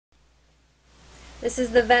This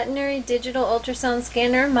is the Veterinary Digital Ultrasound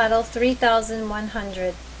Scanner Model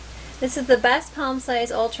 3100. This is the best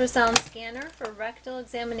palm-size ultrasound scanner for rectal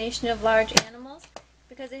examination of large animals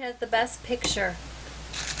because it has the best picture.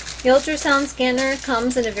 The ultrasound scanner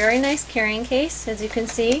comes in a very nice carrying case, as you can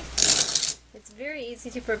see. It's very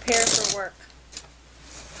easy to prepare for work.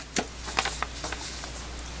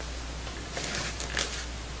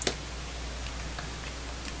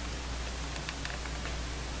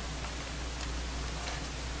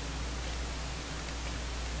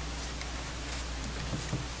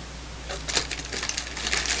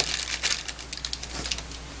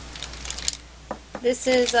 This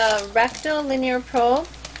is a rectal linear probe,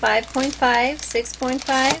 5.5, 6.5,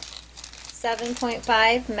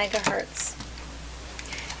 7.5 megahertz.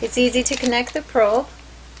 It's easy to connect the probe.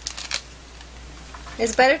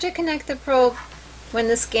 It's better to connect the probe when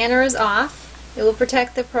the scanner is off. It will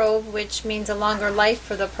protect the probe, which means a longer life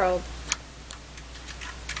for the probe.